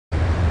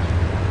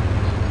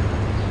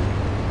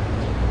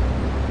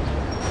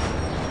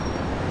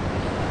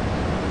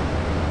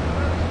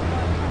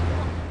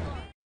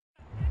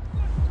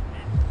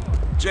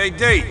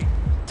JD!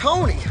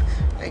 Tony,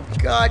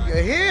 thank God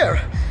you're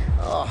here.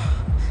 Oh,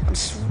 I'm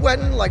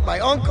sweating like my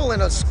uncle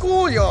in a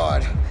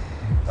schoolyard.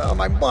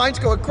 My mind's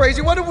going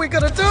crazy. What are we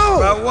gonna do?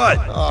 About what?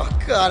 Oh,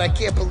 God, I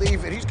can't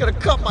believe it. He's gonna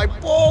cut my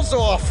balls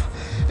off.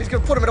 He's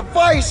gonna put them in a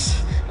vice.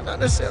 Not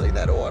necessarily in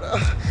that order.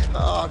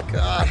 Oh,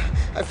 God.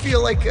 I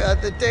feel like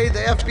the day the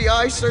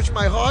FBI searched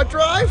my hard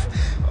drive.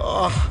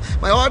 Oh,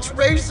 my heart's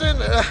racing.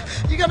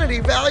 You got any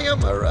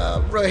Valium or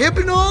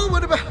Rohypnol?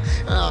 What about...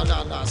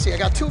 Oh, no. See, I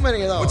got too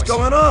many of those. What's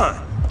going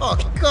on? Oh,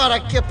 God, I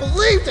can't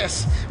believe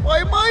this. Why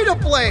am I to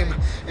blame?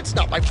 It's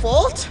not my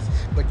fault.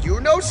 But you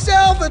know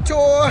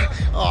Salvatore.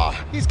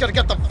 Oh, he's gonna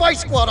get the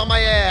vice squad on my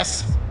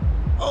ass.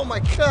 Oh, my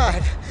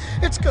God.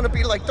 It's gonna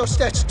be like those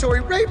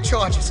statutory rape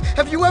charges.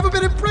 Have you ever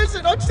been in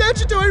prison on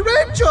statutory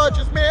rape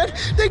charges, man?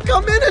 They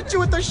come in at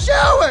you at the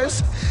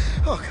showers.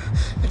 Oh,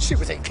 and she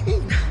was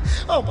 18.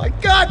 Oh, my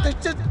God,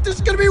 this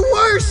is gonna be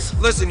worse.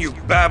 Listen, you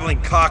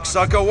babbling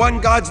cocksucker, what in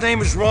God's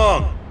name is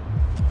wrong?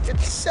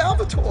 It's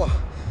Salvatore.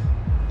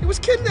 He was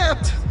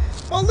kidnapped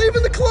while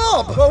leaving the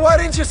club. Well, why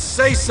didn't you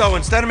say so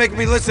instead of making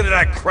me listen to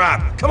that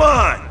crap? Come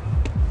on!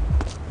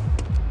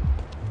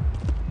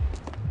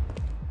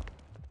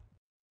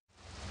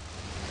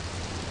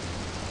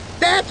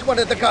 That's one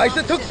of the guys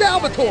that took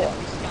Salvatore.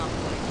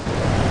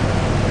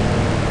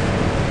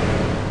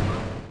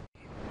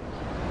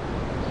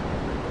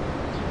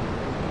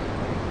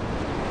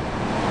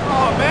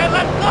 Oh, man,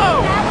 let's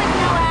go! That was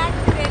no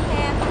accident,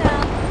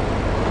 handsome.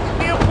 Give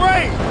me a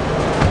break!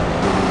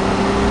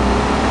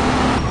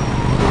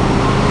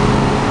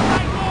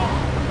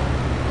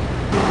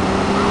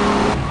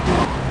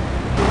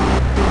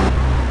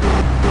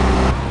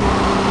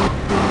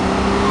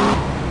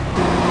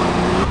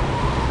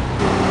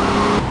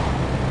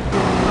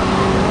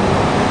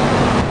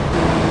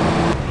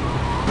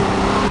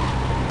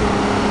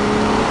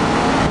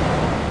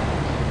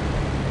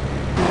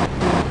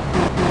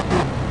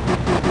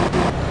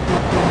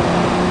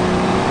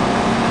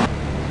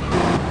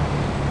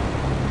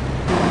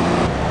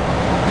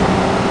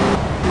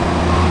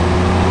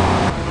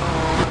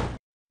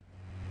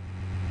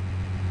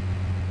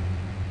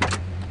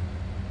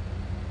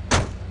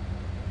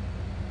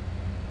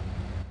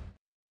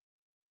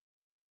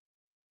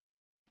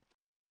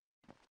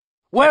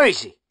 Where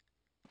is he?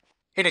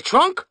 In the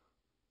trunk?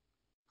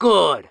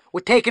 Good.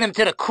 We're taking him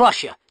to the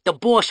crusher. The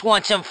boss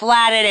wants him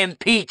flatter than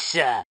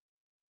pizza.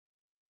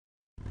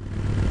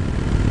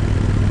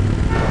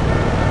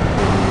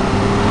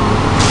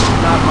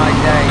 Not my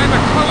day. I'm a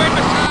co-ed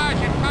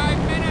massage in 5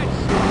 minutes.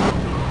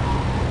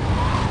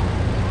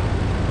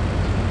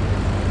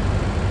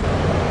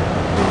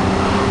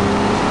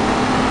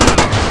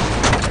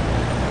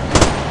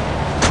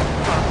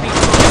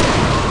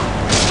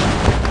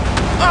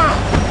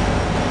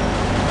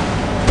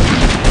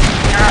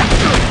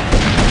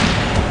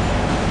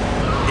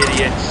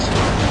 Idiots.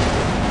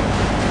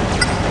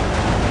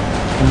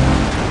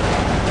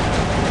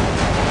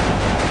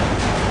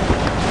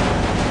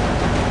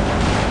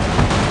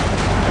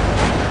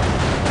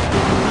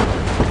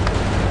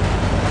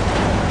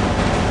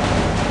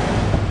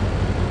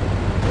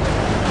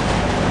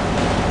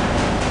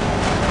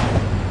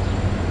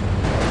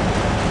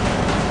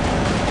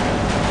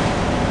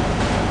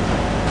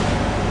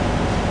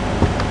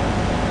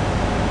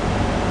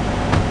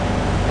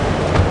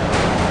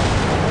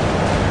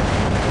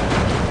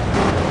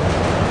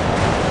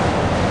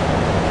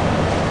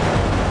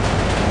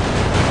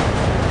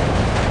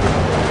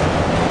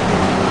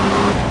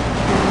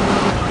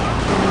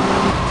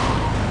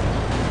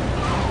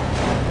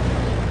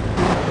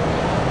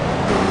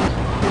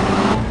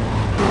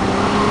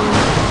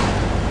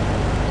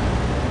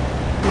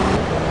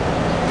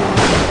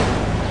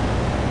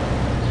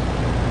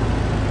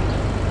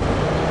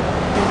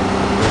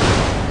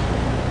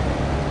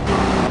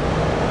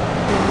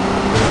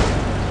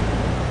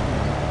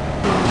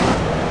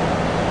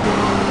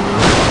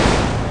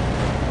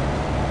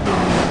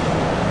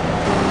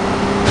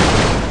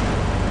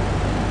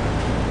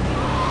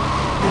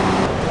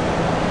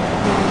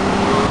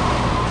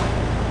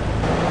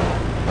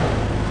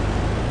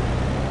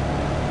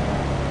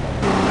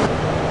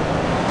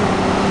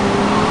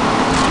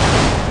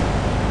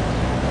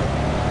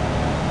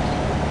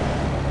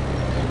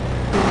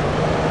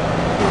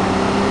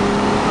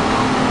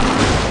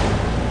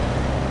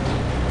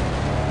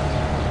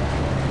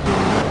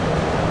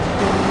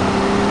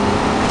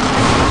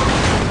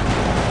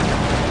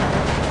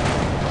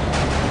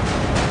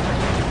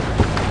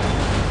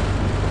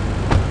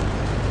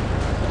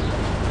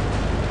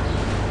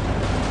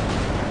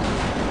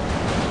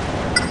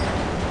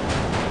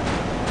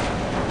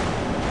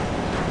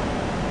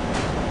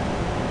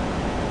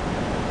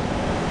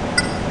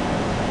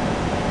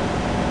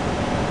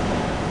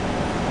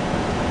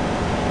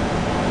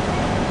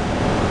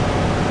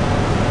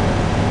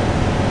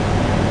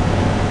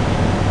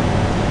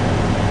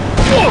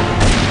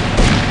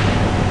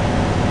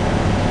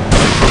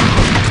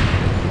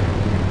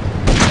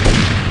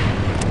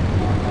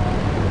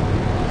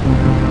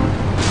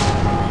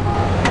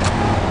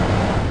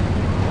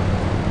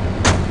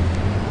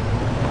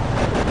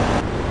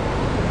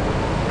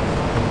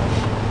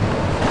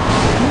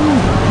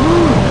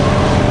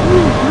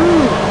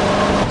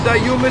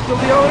 that you, Mr.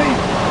 Leone?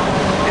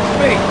 It's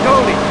me,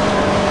 Tony.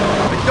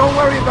 But don't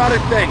worry about a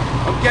thing.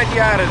 I'm getting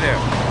you out of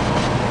there.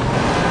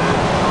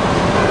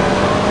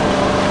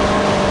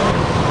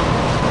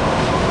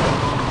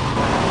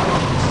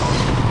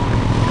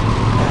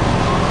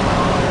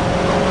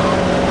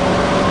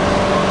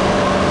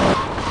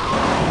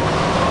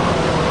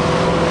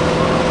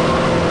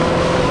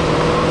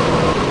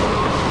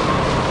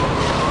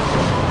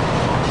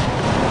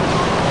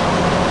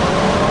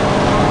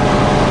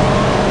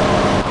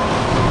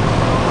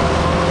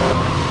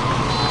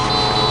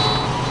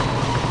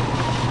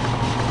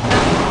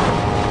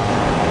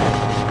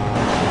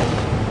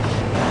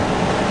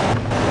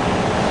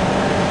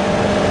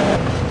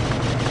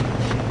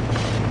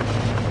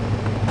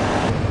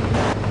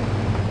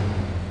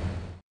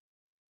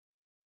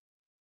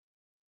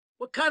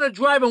 What kind of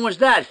driving was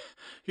that?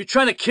 You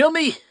trying to kill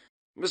me?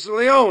 Mr.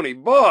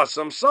 Leone, boss,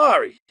 I'm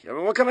sorry. I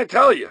mean, what can I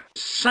tell you?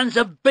 Sons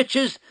of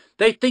bitches!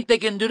 They think they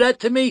can do that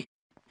to me?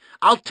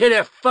 I'll tear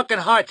their fucking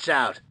hearts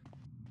out.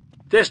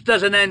 This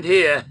doesn't end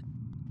here.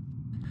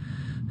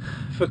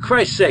 For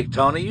Christ's sake,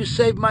 Tony, you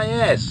saved my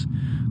ass.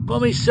 Call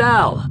me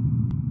Sal.